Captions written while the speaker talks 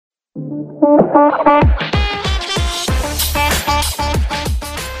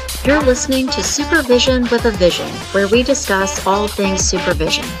You're listening to Supervision with a Vision, where we discuss all things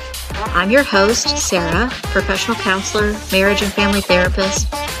supervision. I'm your host, Sarah, professional counselor, marriage and family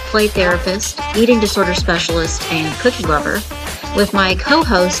therapist, play therapist, eating disorder specialist, and cookie lover, with my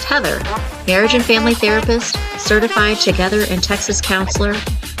co-host, Heather, marriage and family therapist, certified Together in Texas counselor,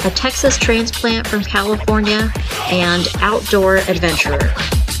 a Texas transplant from California, and outdoor adventurer.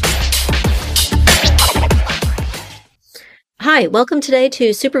 Hi, welcome today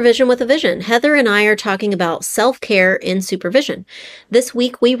to Supervision with a Vision. Heather and I are talking about self-care in supervision. This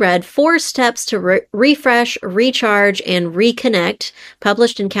week we read 4 Steps to Refresh, Recharge, and Reconnect,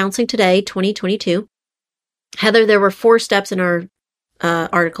 published in Counseling Today 2022. Heather, there were 4 steps in our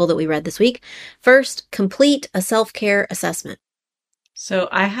article that we read this week. First, complete a self-care assessment. So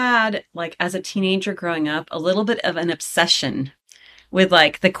I had, as a teenager growing up, a little bit of an obsession with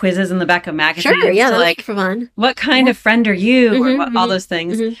the quizzes in the back of magazines. Sure, yeah, that's fun. What kind of friend are you? Or all those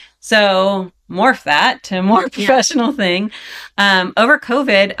things. So morph that to a more professional thing. Over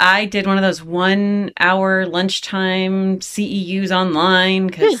COVID, I did one of those 1-hour lunchtime CEUs online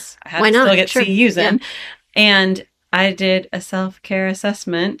because I had to still get CEUs in. And I did a self-care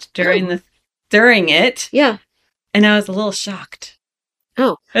assessment during it. Yeah. And I was a little shocked.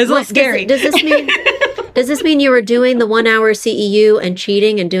 Oh. It was a little scary. Does this mean you were doing the 1-hour CEU and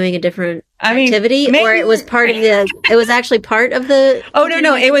cheating and doing a different activity? Maybe, or it was it was actually part of the... Oh,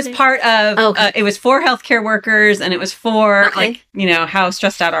 no. It was part of, it was for healthcare workers, and it was for how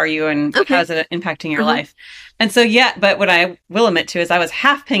stressed out are you and how's it impacting your life? And so, but what I will admit to is I was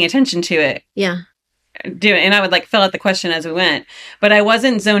half paying attention to it. Yeah. And I would fill out the question as we went, but I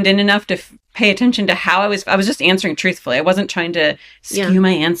wasn't zoned in enough to pay attention to how I was just answering truthfully. I wasn't trying to skew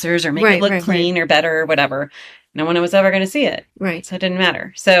my answers or make it look clean or better or whatever. No one was ever going to see it. Right. So it didn't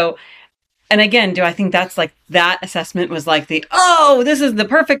matter. So, and again, do I think that's that assessment was this is the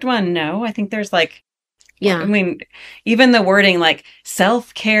perfect one? No, I think there's even the wording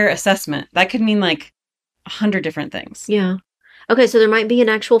self-care assessment, that could mean 100 different things. Yeah. Okay. So there might be an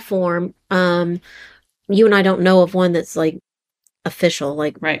actual form. You and I don't know of one that's official,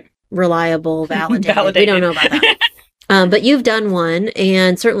 reliable, validated. We don't know about that. But you've done one,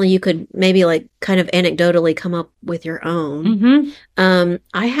 and certainly you could maybe kind of anecdotally come up with your own.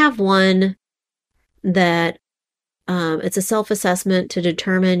 I have one that it's a self-assessment to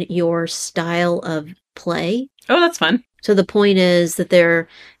determine your style of play. Oh, that's fun. So the point is that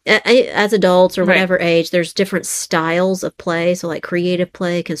as adults or whatever age, there's different styles of play. So creative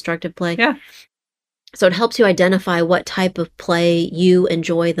play, constructive play. Yeah. So it helps you identify what type of play you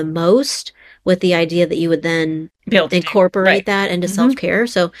enjoy the most, with the idea that you would then incorporate that into self-care.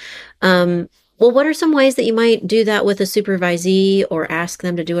 So, what are some ways that you might do that with a supervisee or ask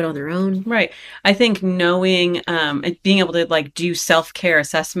them to do it on their own? Right. I think knowing, being able to do self-care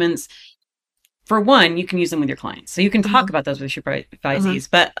assessments, for one, you can use them with your clients. So you can talk about those with your supervisees,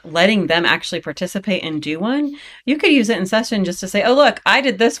 but letting them actually participate and do one, you could use it in session just to say, oh, look, I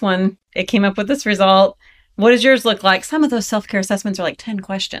did this one. It came up with this result. What does yours look like? Some of those self-care assessments are 10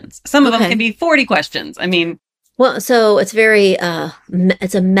 questions. Some of them can be 40 questions. Well, so it's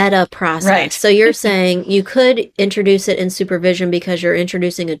it's a meta process. Right. So you're saying you could introduce it in supervision because you're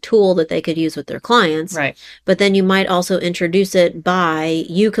introducing a tool that they could use with their clients. Right. But then you might also introduce it by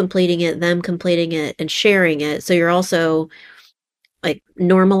you completing it, them completing it, and sharing it. So you're also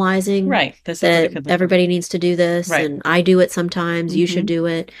normalizing that everybody needs to do this, and I do it sometimes. You should do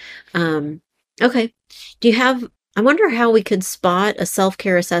it. Okay. I wonder how we could spot a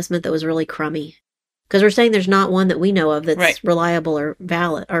self-care assessment that was really crummy. Because we're saying there's not one that we know of that's reliable or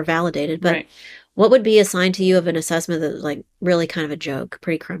valid or validated. But what would be assigned to you of an assessment that was really kind of a joke,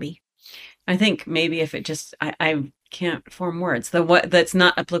 pretty crummy? I think maybe if it just, I can't form words. That's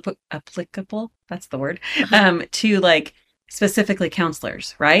not applicable. That's the word. To specifically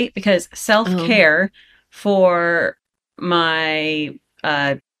counselors, right? Because self-care for my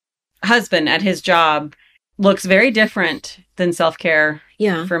husband at his job looks very different than self-care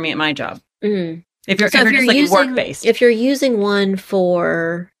for me at my job. Mm. If you're just work-based. If you're using one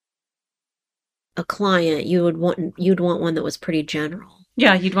for a client, you'd want one that was pretty general.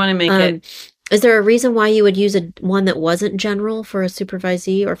 Yeah, you'd want to make it. Is there a reason why you would use one that wasn't general for a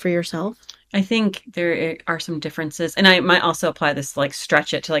supervisee or for yourself? I think there are some differences, and I might also apply this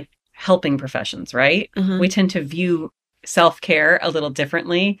stretch it to helping professions, right? We tend to view self-care a little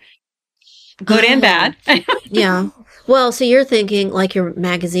differently. Good and bad. Yeah. Well, so you're thinking your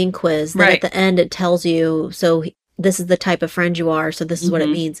magazine quiz that at the end it tells you, so this is the type of friend you are, so this is what it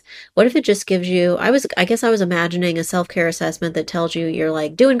means. What if it just gives you, I guess I was imagining a self-care assessment that tells you you're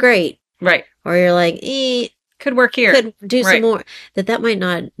like doing great. Right. Or you're like, could work here. Could do some more. That might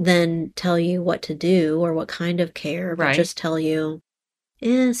not then tell you what to do or what kind of care, but just tell you,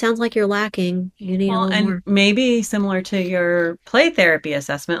 sounds like you're lacking. You need a little more. Maybe similar to your play therapy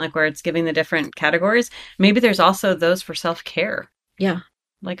assessment, like where it's giving the different categories, maybe there's also those for self-care. Yeah.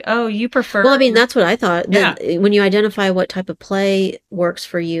 Like, oh, you prefer... Well, I mean, that's what I thought. Yeah. When you identify what type of play works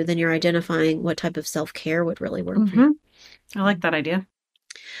for you, then you're identifying what type of self-care would really work for you. I like that idea.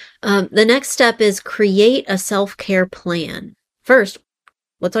 The next step is create a self-care plan. First,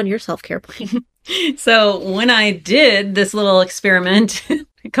 what's on your self-care plan? So when I did this little experiment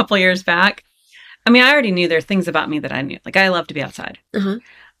a couple years back, I mean, I already knew there are things about me that I knew. Like, I love to be outside. When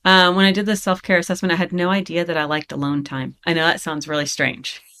I did this self-care assessment, I had no idea that I liked alone time. I know that sounds really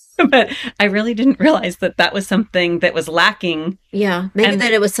strange, but I really didn't realize that that was something that was lacking. Yeah. Maybe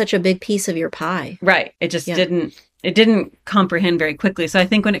that it was such a big piece of your pie. Right. It just didn't comprehend very quickly. So I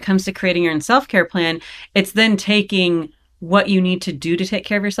think when it comes to creating your own self-care plan, it's then taking what you need to do to take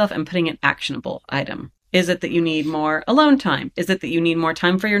care of yourself and putting an actionable item. Is it that you need more alone time? Is it that you need more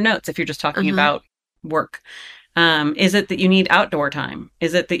time for your notes if you're just talking about work? Is it that you need outdoor time?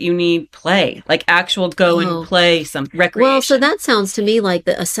 Is it that you need play, like actual go and play some recreation? Well, so that sounds to me like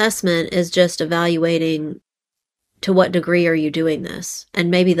the assessment is just evaluating to what degree are you doing this? And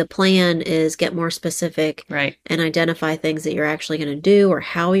maybe the plan is get more specific, right, and identify things that you're actually going to do or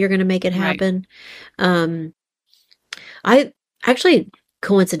how you're going to make it happen. Right. I actually,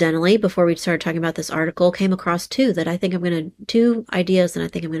 coincidentally, before we started talking about this article, came across two ideas that I think I'm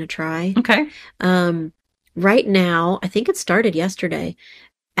going to try. Okay. Right now, I think it started yesterday,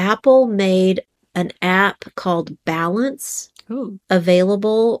 Apple made an app called Balance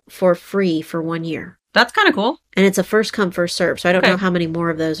available for free for 1 year. That's kind of cool. And it's a first come, first serve. So I don't know how many more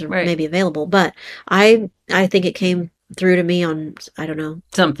of those are maybe available, but I think it came through to me on, I don't know,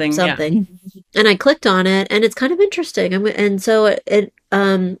 something. Yeah. And I clicked on it and it's kind of interesting. And so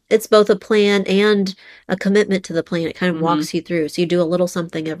it's both a plan and a commitment to the plan. It kind of walks you through. So you do a little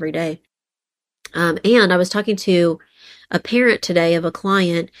something every day. And I was talking to a parent today of a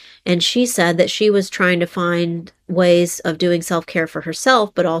client, and she said that she was trying to find ways of doing self-care for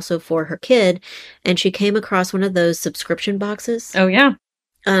herself, but also for her kid. And she came across one of those subscription boxes. Oh, yeah.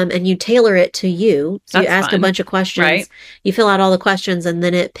 And you tailor it to you. So you ask a bunch of questions. Right. You fill out all the questions, and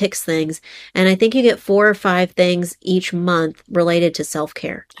then it picks things. And I think you get 4 or 5 things each month related to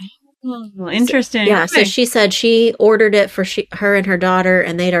self-care. Oh, interesting. So she said she ordered it for her and her daughter,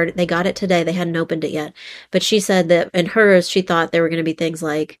 and they got it today. They hadn't opened it yet, but she said that in hers, she thought there were going to be things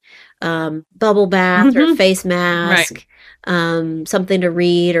like bubble bath or face mask, something to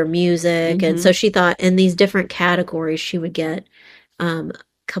read or music, and so she thought in these different categories she would get a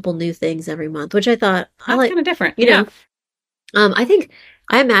couple new things every month, which I thought that's kind of different. You know,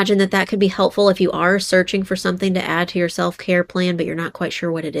 I imagine that could be helpful if you are searching for something to add to your self-care plan, but you're not quite sure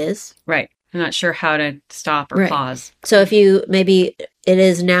what it is. Right. I'm not sure how to stop or pause. So if maybe it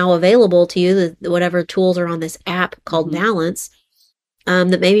is now available to you, whatever tools are on this app called Balance,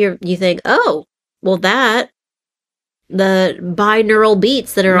 that maybe you think, oh, well, the binaural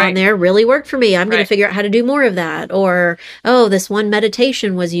beats that are on there really worked for me. I'm going to figure out how to do more of that. Or, oh, this one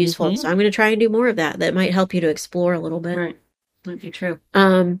meditation was useful, so I'm going to try and do more of that. That might help you to explore a little bit. Right. Might be true.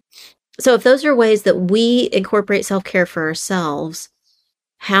 So if those are ways that we incorporate self-care for ourselves,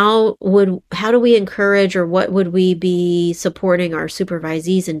 how do we encourage, or what would we be supporting our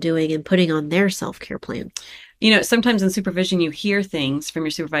supervisees in doing and putting on their self-care plan? You know, sometimes in supervision, you hear things from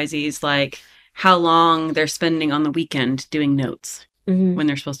your supervisees like how long they're spending on the weekend doing notes when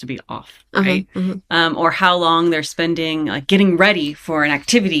they're supposed to be off, right? Or how long they're spending like getting ready for an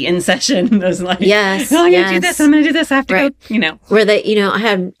activity in session. Those like, I'm going to do this. I'm going to do this. I have to go, you know. Where I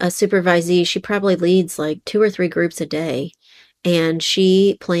had a supervisee, she probably leads like 2 or 3 groups a day, and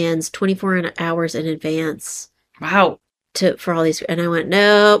she plans 24 hours in advance. Wow. For all these. And I went,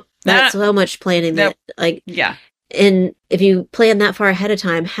 nope, that's so much planning that and if you plan that far ahead of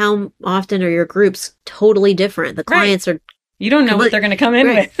time, how often are your groups totally different? The clients are, you don't know what they're going to come in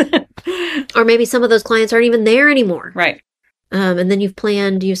with. Or maybe some of those clients aren't even there anymore. Right. And then you've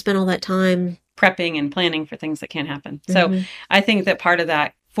spent all that time prepping and planning for things that can't happen. So I think that part of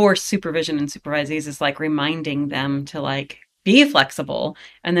that for supervision and supervisees is like reminding them to like be flexible.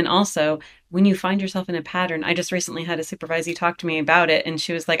 And then also when you find yourself in a pattern, I just recently had a supervisee talk to me about it. And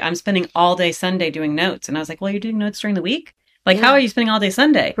she was like, I'm spending all day Sunday doing notes. And I was like, well, you're doing notes during the week? Like, how are you spending all day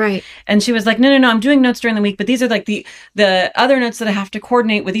Sunday? Right. And she was like, no, I'm doing notes during the week, but these are like the other notes that I have to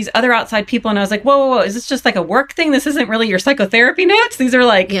coordinate with these other outside people. And I was like, whoa, is this just like a work thing? This isn't really your psychotherapy notes. These are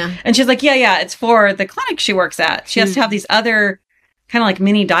like, and she's like, yeah, it's for the clinic she works at. She has to have these other kind of like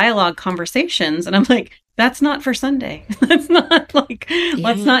mini dialogue conversations. And I'm like, that's not for Sunday. That's not like,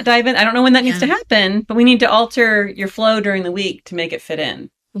 let's not dive in. I don't know when that needs to happen, but we need to alter your flow during the week to make it fit in.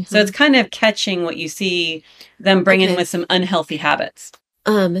 Mm-hmm. So it's kind of catching what you see them bring in with some unhealthy habits.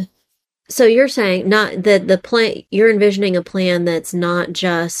 So you're saying not that the plan, you're envisioning a plan that's not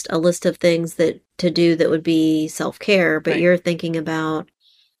just a list of things that to do that would be self-care, but you're thinking about,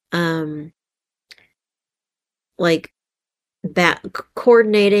 like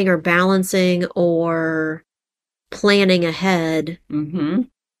coordinating or balancing or planning ahead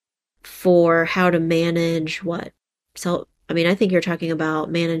for how to manage what? So, I mean, I think you're talking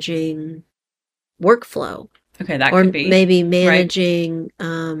about managing workflow. Okay, that could be. Or maybe managing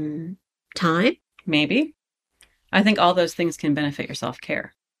time. Maybe. I think all those things can benefit your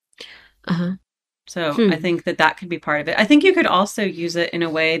self-care. Uh-huh. So I think that could be part of it. I think you could also use it in a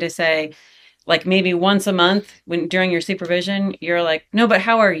way to say, like maybe once a month during your supervision, you're like, no, but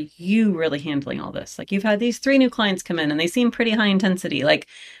how are you really handling all this? Like, you've had these 3 new clients come in and they seem pretty high intensity. Like,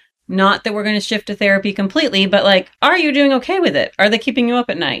 not that we're going to shift to therapy completely, but like, are you doing okay with it? Are they keeping you up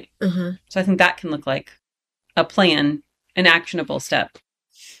at night? So I think that can look like a plan, an actionable step.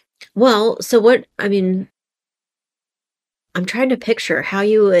 Well, so I'm trying to picture how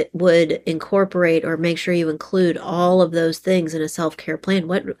you would incorporate or make sure you include all of those things in a self-care plan.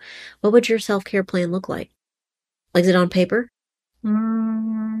 What would your self-care plan look like? Like, is it on paper?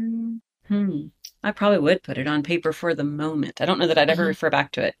 I probably would put it on paper for the moment. I don't know that I'd ever refer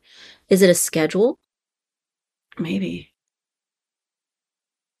back to it. Is it a schedule? Maybe.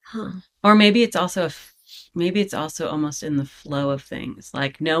 Or maybe it's also almost in the flow of things,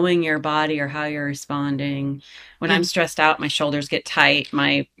 like knowing your body or how you're responding. When I'm stressed out, my shoulders get tight.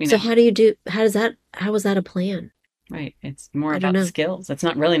 So how is that a plan? Right. It's more about skills. It's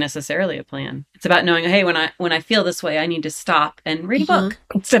not really necessarily a plan. It's about knowing, hey, when I feel this way, I need to stop and read a book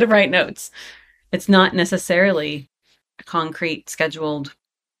instead of write notes. It's not necessarily a concrete scheduled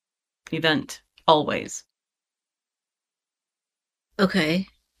event always. Okay.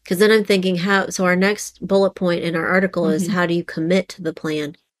 Because then I'm thinking so our next bullet point in our article is how do you commit to the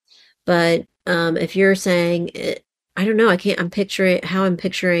plan? But if you're saying, I don't know, I'm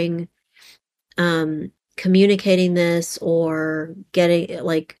picturing communicating this or getting,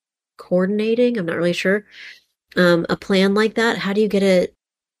 like, coordinating, I'm not really sure, a plan like that. How do you get it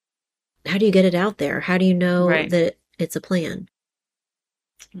out there? How do you know that it's a plan?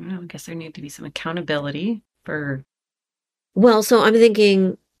 I guess there need to be some accountability for... Well, so I'm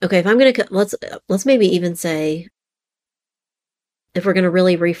thinking, okay, if I'm going to, let's maybe even say, if we're going to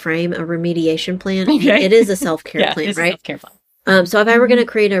really reframe a remediation plan, it is a self-care plan, right? Self-care plan. So if I were going to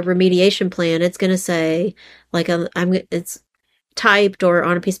create a remediation plan, it's going to say, like, it's typed or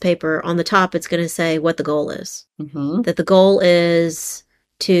on a piece of paper. On the top, it's going to say what the goal is. That the goal is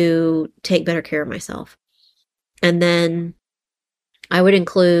to take better care of myself. And then I would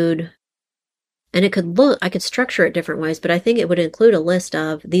include, and I could structure it different ways, but I think it would include a list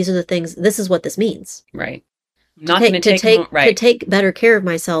of, these are the things, this is what this means. Right. To take better care of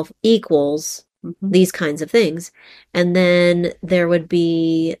myself equals these kinds of things. And then there would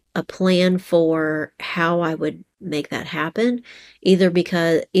be a plan for how I would make that happen. Either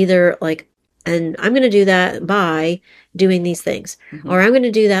like, and I'm going to do that by doing these things, or I'm going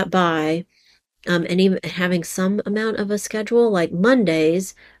to do that by, and even having some amount of a schedule, like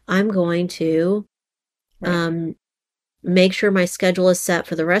Mondays, I'm going to, make sure my schedule is set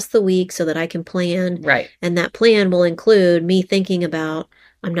for the rest of the week so that I can plan. Right. And that plan will include me thinking about,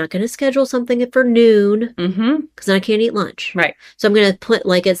 I'm not going to schedule something for noon because then I can't eat lunch. Right. So I'm going to put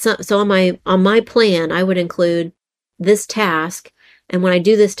so on my plan, I would include this task. And when I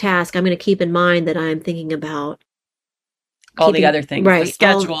do this task, I'm going to keep in mind that I'm thinking about all the other things, the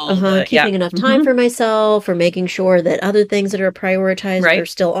schedule, keeping enough time for myself, or making sure that other things that are prioritized are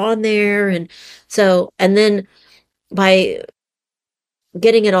still on there. And so, and then by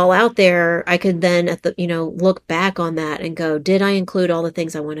getting it all out there, I could then look back on that and go, did I include all the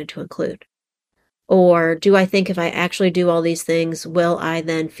things I wanted to include? Or do I think if I actually do all these things, will I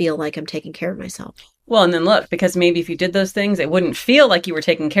then feel like I'm taking care of myself? Well, and then look, because maybe if you did those things, it wouldn't feel like you were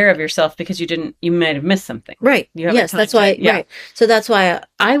taking care of yourself because you might have missed something. Right. Yes, that's why. Right. So that's why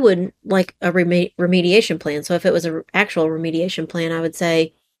I would like a remediation plan. So if it was an actual remediation plan, I would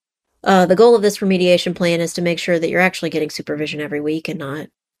say, the goal of this remediation plan is to make sure that you're actually getting supervision every week and not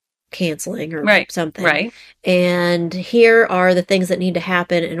canceling or right. something. Right. And here are the things that need to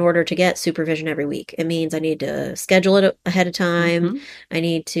happen in order to get supervision every week. It means I need to schedule it ahead of time. Mm-hmm. I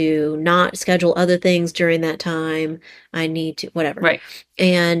need to not schedule other things during that time. I need to, whatever. Right.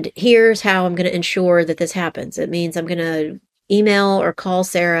 And here's how I'm going to ensure that this happens. It means I'm going to email or call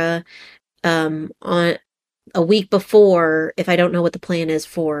Sarah on a week before if I don't know what the plan is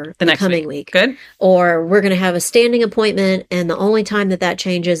for the coming week. Good. Or we're going to have a standing appointment, and the only time that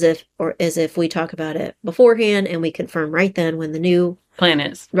changes is if we talk about it beforehand and we confirm right then when the new plan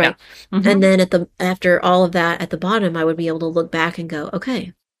is. Right. Yeah. Mm-hmm. And then after all of that, at the bottom, I would be able to look back and go,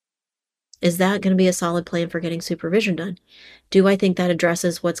 okay, is that going to be a solid plan for getting supervision done? Do I think that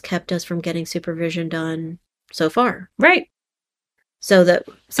addresses what's kept us from getting supervision done so far? Right. So the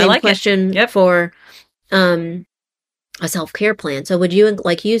same question for a self-care plan. So would you,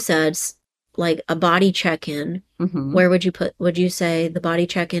 like you said, like a body check-in, mm-hmm. where would you say the body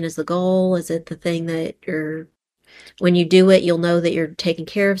check-in is the goal? Is it the thing that when you do it, you'll know that you're taking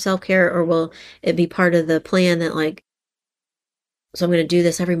care of self-care, or will it be part of the plan that like, so I'm going to do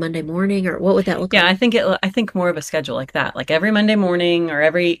this every Monday morning, or what would that look like? Yeah, I think more of a schedule like that, like every Monday morning or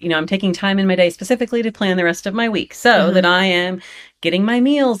I'm taking time in my day specifically to plan the rest of my week so that I am getting my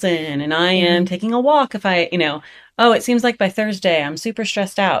meals in and I am taking a walk. If it seems like by Thursday I'm super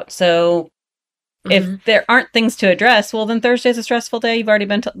stressed out. So if there aren't things to address, well, then Thursday's a stressful day. You've already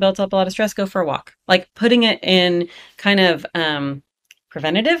built up a lot of stress. Go for a walk. Like putting it in kind of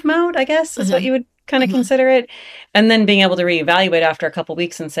preventative mode, I guess, is what you would kind of consider it, and then being able to reevaluate after a couple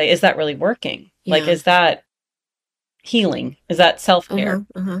weeks and say, is that really working? Yeah. Like, is that healing? Is that self-care?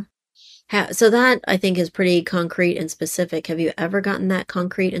 So that I think is pretty concrete and specific. Have you ever gotten that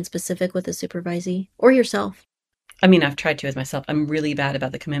concrete and specific with a supervisee or yourself? I mean, I've tried to as myself. I'm really bad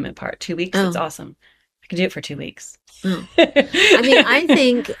about the commitment part. 2 weeks, it's awesome. I could do it for 2 weeks. Oh. I mean, I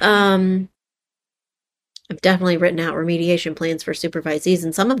think I've definitely written out remediation plans for supervisees,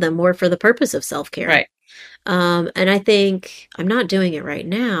 and some of them were for the purpose of self-care. Right. And I think I'm not doing it right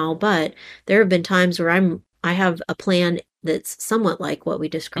now, but there have been times where I have a plan that's somewhat like what we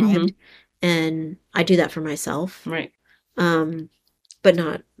described, and I do that for myself. Right. But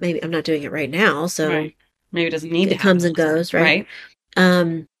maybe I'm not doing it right now, so maybe it doesn't need to. It comes and goes, right?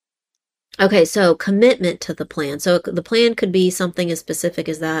 Okay, so commitment to the plan. So the plan could be something as specific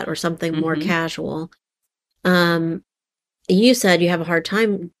as that, or something more casual. You said you have a hard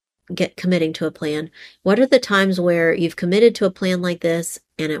time committing to a plan. What are the times where you've committed to a plan like this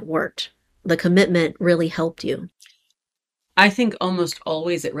and it worked? The commitment really helped you. I think almost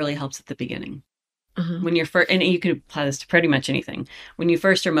always it really helps at the beginning. When you're first, and you can apply this to pretty much anything. When you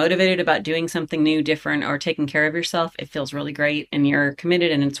first are motivated about doing something new, different, or taking care of yourself, it feels really great and you're committed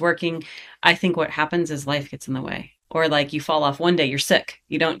and it's working. I think what happens is life gets in the way, or like you fall off one day, you're sick.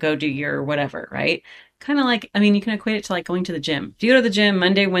 You don't go do your whatever, right? Kind of like, I mean, you can equate it to like going to the gym. If you go to the gym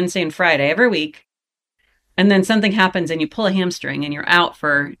Monday, Wednesday, and Friday every week, and then something happens and you pull a hamstring and you're out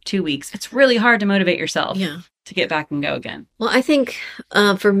for 2 weeks, it's really hard to motivate yourself to get back and go again. Well, I think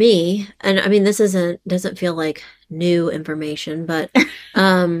for me, and I mean, this doesn't feel like new information, but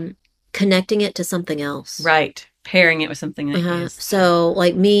connecting it to something else. Right. Pairing it with something else. So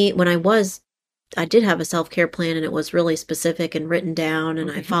like me, when I did have a self-care plan, and it was really specific and written down, and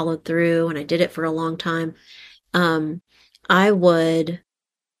I followed through, and I did it for a long time. One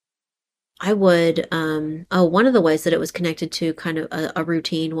of the ways that it was connected to kind of a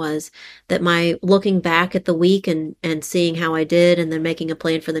routine was that my looking back at the week and seeing how I did, and then making a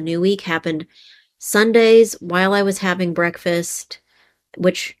plan for the new week happened Sundays while I was having breakfast,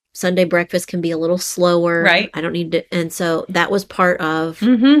 which Sunday breakfast can be a little slower. Right. I don't need to. And so that was part of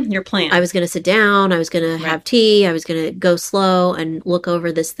your plan. I was going to sit down. I was going to have tea. I was going to go slow and look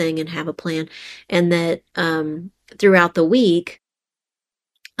over this thing and have a plan. And that throughout the week,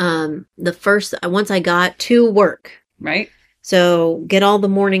 once I got to work. Right. So get all the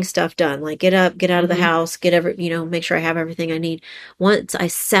morning stuff done, like get up, get out of the house, make sure I have everything I need. Once I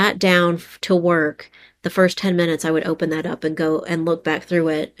sat down to work, the first 10 minutes, I would open that up and go and look back through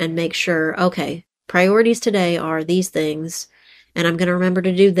it and make sure, okay, priorities today are these things, and I'm going to remember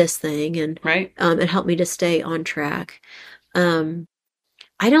to do this thing. And it helped me to stay on track. I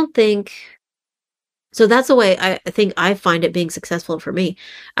don't think, so that's the way I think I find it being successful for me.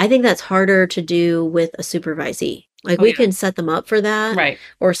 I think that's harder to do with a supervisee. Like we can set them up for that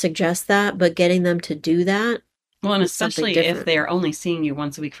or suggest that, but getting them to do that. Well, and especially if they are only seeing you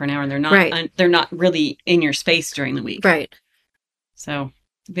once a week for an hour and they're not really in your space during the week. Right. So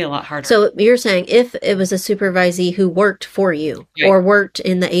it'd be a lot harder. So you're saying if it was a supervisee who worked for you or worked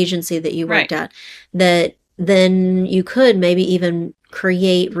in the agency that you worked at, that then you could maybe even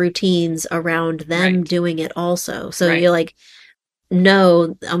create routines around them doing it also. So you like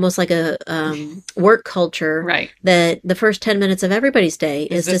know, almost like a work culture, that the first 10 minutes of everybody's day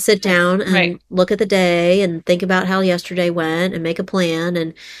is to sit down and look at the day and think about how yesterday went and make a plan.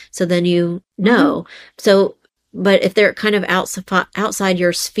 And so then you know. So, but if they're kind of outside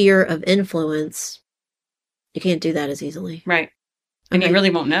your sphere of influence, you can't do that as easily. Right. And you really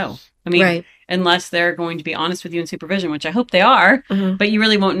won't know. I mean, unless they're going to be honest with you in supervision, which I hope they are, but you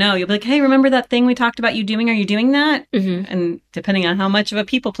really won't know. You'll be like, hey, remember that thing we talked about you doing? Are you doing that? And depending on how much of a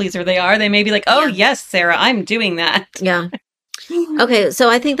people pleaser they are, they may be like, oh, yes, Sarah, I'm doing that. Yeah. Okay. So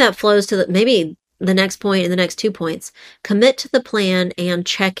I think that flows to maybe the next point and the next 2 points. Commit to the plan and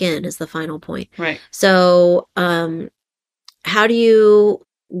check in is the final point. Right. So how do you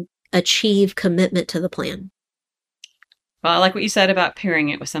achieve commitment to the plan? Well, I like what you said about pairing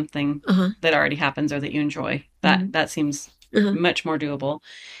it with something that already happens or that you enjoy. That seems much more doable.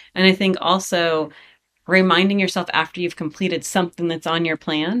 And I think also reminding yourself after you've completed something that's on your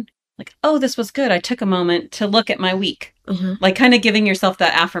plan, like, oh, this was good. I took a moment to look at my week. Like kind of giving yourself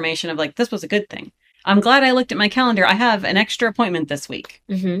that affirmation of like, this was a good thing. I'm glad I looked at my calendar. I have an extra appointment this week.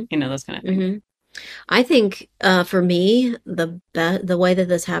 You know, those kind of things. I think for me, the way that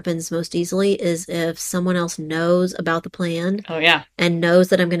this happens most easily is if someone else knows about the plan. Oh, yeah. And knows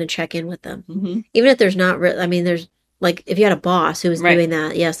that I'm going to check in with them. Even if there's not, I mean, there's like, if you had a boss who was doing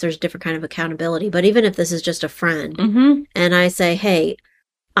that, yes, there's a different kind of accountability. But even if this is just a friend and I say, hey,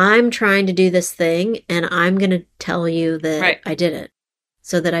 I'm trying to do this thing and I'm going to tell you that I did it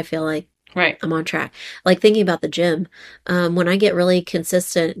so that I feel like I'm on track. Like thinking about the gym, when I get really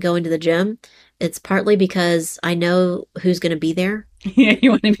consistent going to the gym, it's partly because I know who's going to be there. Yeah,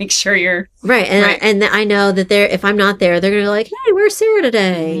 you want to make sure you're right. And I know that if I'm not there, they're going to be like, hey, where's Sarah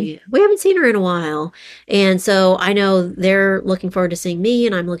today? We haven't seen her in a while. And so I know they're looking forward to seeing me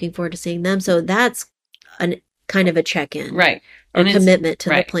and I'm looking forward to seeing them. So that's a kind of a check-in. Right. Or commitment to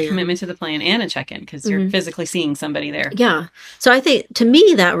the plan. Commitment to the plan and a check-in because you're physically seeing somebody there. Yeah. So I think to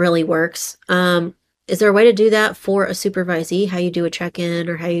me that really works. Is there a way to do that for a supervisee? How you do a check-in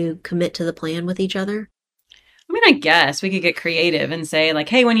or how you commit to the plan with each other? I mean, I guess we could get creative and say like,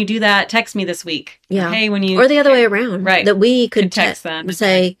 hey, when you do that, text me this week. Yeah. Or, hey, when you... Or the other way around. Right. That we could text them.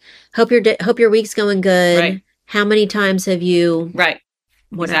 Say, hope your week's going good. Right. How many times have you... Right.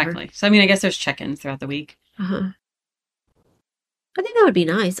 Whatever. Exactly. So, I mean, I guess there's check-ins throughout the week. I think that would be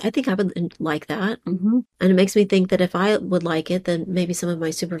nice. I think I would like that. And it makes me think that if I would like it, then maybe some of my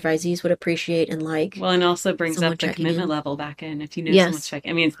supervisees would appreciate and like. Well, and also brings up the commitment level back in if you know someone's checking.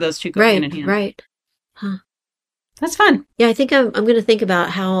 I mean, those two go hand in hand. Right. Huh. That's fun. Yeah, I think I'm going to think about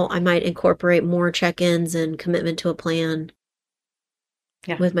how I might incorporate more check-ins and commitment to a plan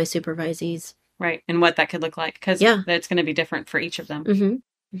with my supervisees. Right. And what that could look like. Because it's going to be different for each of them.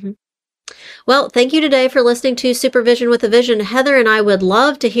 Well, thank you today for listening to Supervision with a Vision. Heather and I would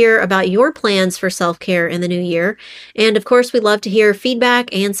love to hear about your plans for self-care in the new year. And of course, we'd love to hear feedback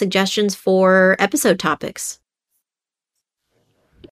and suggestions for episode topics.